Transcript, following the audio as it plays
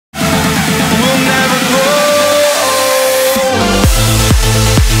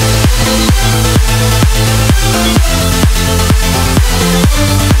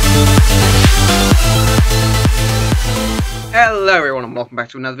Hello everyone and welcome back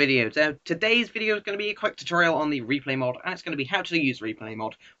to another video. So today's video is going to be a quick tutorial on the replay mod, and it's going to be how to use replay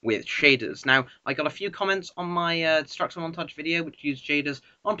mod with shaders. Now, I got a few comments on my structure montage video which used shaders,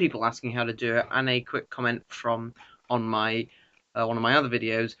 on people asking how to do it, and a quick comment from on my one of my other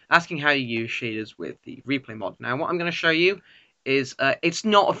videos asking how you use shaders with the replay mod. Now, what I'm going to show you is it's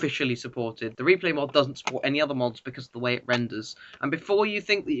not officially supported. The replay mod doesn't support any other mods because of the way it renders. And before you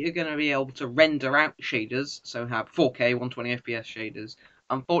think that you're going to be able to render out shaders, so have 4K 120 FPS shaders,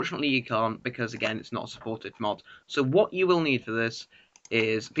 unfortunately you can't, because again it's not a supported mod. So what you will need for this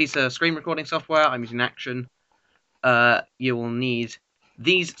is a piece of screen recording software. I'm using Action. You will need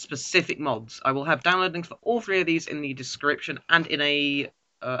these specific mods. I will have download links for all three of these in the description and in a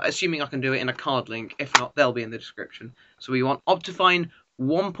assuming I can do it in a card link. If not, they'll be in the description. So we want Optifine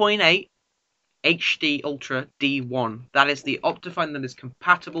 1.8 HD Ultra D1. That is the Optifine that is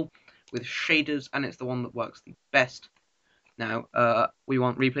compatible with shaders, and it's the one that works the best. Now, we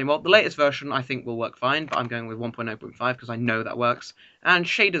want replay mod. The latest version I think will work fine, but I'm going with 1.0.5 because I know that works. And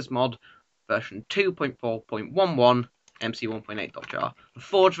shaders mod version 2.4.11 MC1.8.jar. The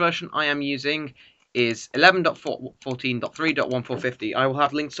Forge version I am using is 11.14.3.1450. I will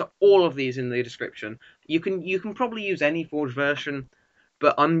have links to all of these in the description. You can probably use any Forge version,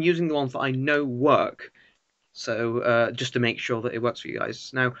 but I'm using the ones that I know work. So just to make sure that it works for you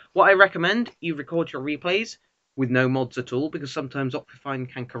guys. Now, what I recommend, you record your replays with no mods at all, because sometimes Optifine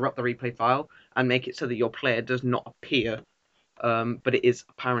can corrupt the replay file and make it so that your player does not appear, but it is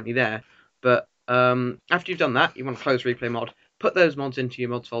apparently there. But after you've done that, you want to close replay mod, put those mods into your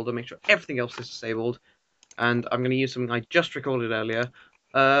mods folder, make sure everything else is disabled, and I'm going to use something I just recorded earlier.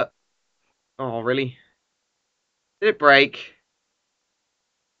 Oh, really? Did it break?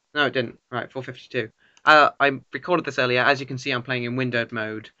 No, it didn't. Right, 452. I recorded this earlier. As you can see, I'm playing in windowed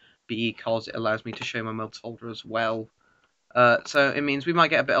mode because it allows me to show my mods folder as well. So it means we might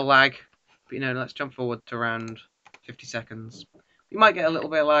get a bit of lag, but let's jump forward to around 50 seconds. We might get a little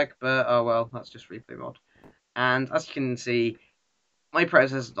bit of lag, but oh well, that's just replay mod. And as you can see, my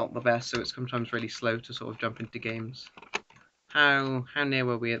processor is not the best, so it's sometimes really slow to sort of jump into games. How near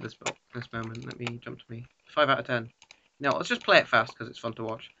were we at this moment? Let me jump to me. 5 out of 10. Now let's just play it fast because it's fun to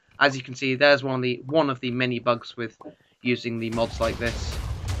watch. As you can see, there's one of the many bugs with using the mods like this.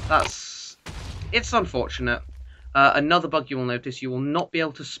 It's unfortunate. Another bug you will notice: you will not be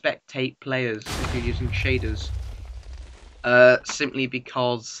able to spectate players if you're using shaders. Simply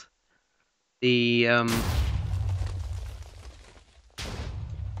because the I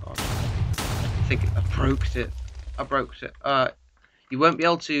think I broke it. You won't be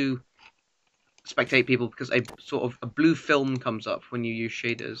able to spectate people because a blue film comes up when you use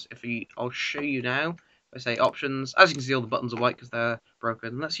shaders. I'll show you now. If I say options, as you can see, all the buttons are white because they're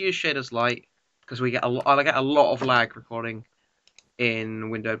broken. Let's use shaders light because I get a lot of lag recording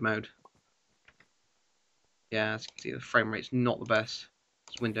in windowed mode. Yeah, as you can see, the frame rate's not the best.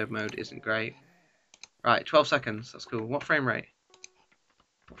 This windowed mode isn't great. Right, 12 seconds. That's cool. What frame rate?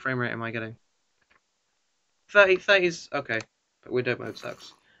 What frame rate am I getting? 30 is okay, but windowed mode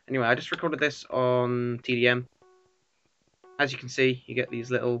sucks. Anyway, I just recorded this on TDM. As you can see, you get these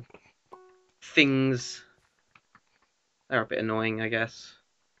little things. They're a bit annoying, I guess,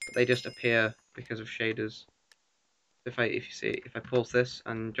 but they just appear because of shaders. If I pause this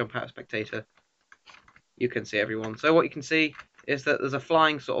and jump out of spectator, you can see everyone. So what you can see is that there's a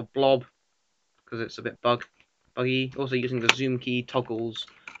flying sort of blob because it's a bit buggy. Also using the zoom key, toggles,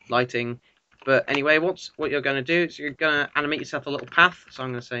 lighting. But anyway, what you're going to do is you're going to animate yourself a little path. So I'm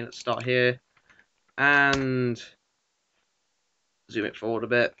going to say, let's start here and zoom it forward a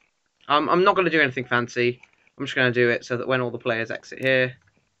bit. I'm not going to do anything fancy. I'm just going to do it so that when all the players exit here,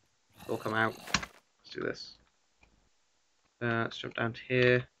 they'll come out. Let's do this. Let's jump down to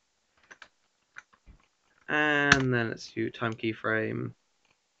here. And then let's do time keyframe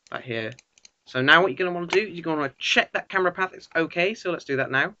back here. So now what you're going to want to do is you're going to want to check that camera path is okay. So let's do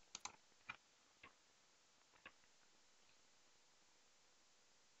that now.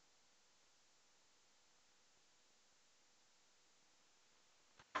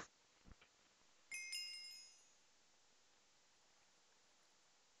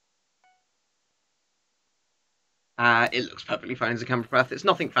 It looks perfectly fine as a camera path. It's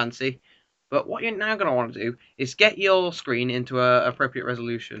nothing fancy. But what you're now going to want to do is get your screen into an appropriate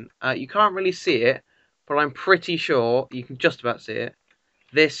resolution. You can't really see it, but I'm pretty sure you can just about see it.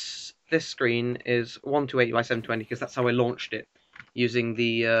 This screen is 1280 by 720 because that's how I launched it, using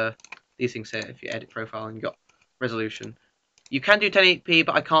the these things here. If you edit profile and you got resolution, You can do 1080p,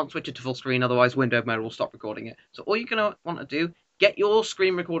 but I can't switch it to full screen, otherwise window mode will stop recording it. So all you're going to want to do, get your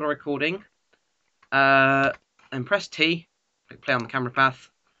screen recorder recording, and press T, click play on the camera path,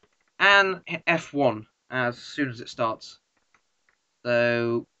 and hit F1 as soon as it starts.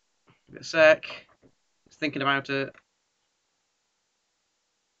 So, give it a sec, it's thinking about it.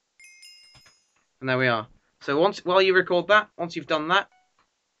 And there we are. So while you record that, once you've done that,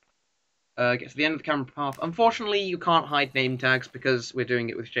 get to the end of the camera path. Unfortunately, you can't hide name tags because we're doing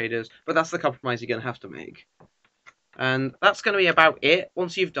it with shaders, but that's the compromise you're going to have to make. And that's going to be about it.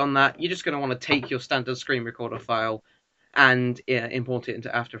 Once you've done that, you're just going to want to take your standard screen recorder file and import it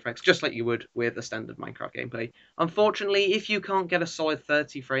into After Effects, just like you would with a standard Minecraft gameplay. Unfortunately, if you can't get a solid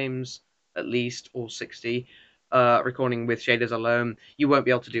 30 frames at least, or 60, recording with shaders alone, you won't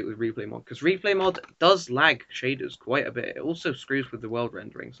be able to do it with Replay Mod, because Replay Mod does lag shaders quite a bit. It also screws with the world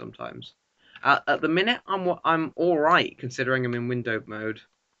rendering sometimes. At the minute, I'm alright, considering I'm in window mode,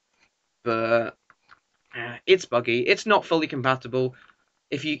 but it's buggy. It's not fully compatible.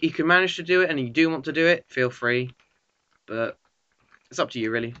 If you can manage to do it, and you do want to do it, feel free, but it's up to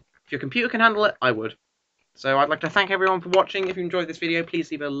you, really. If your computer can handle it, I would. So I'd like to thank everyone for watching. If you enjoyed this video, please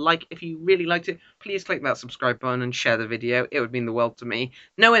leave a like. If you really liked it, please click that subscribe button and share the video. It would mean the world to me.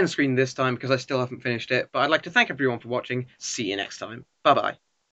 No end screen this time because I still haven't finished it, but I'd like to thank everyone for watching. See you next time. Bye-bye.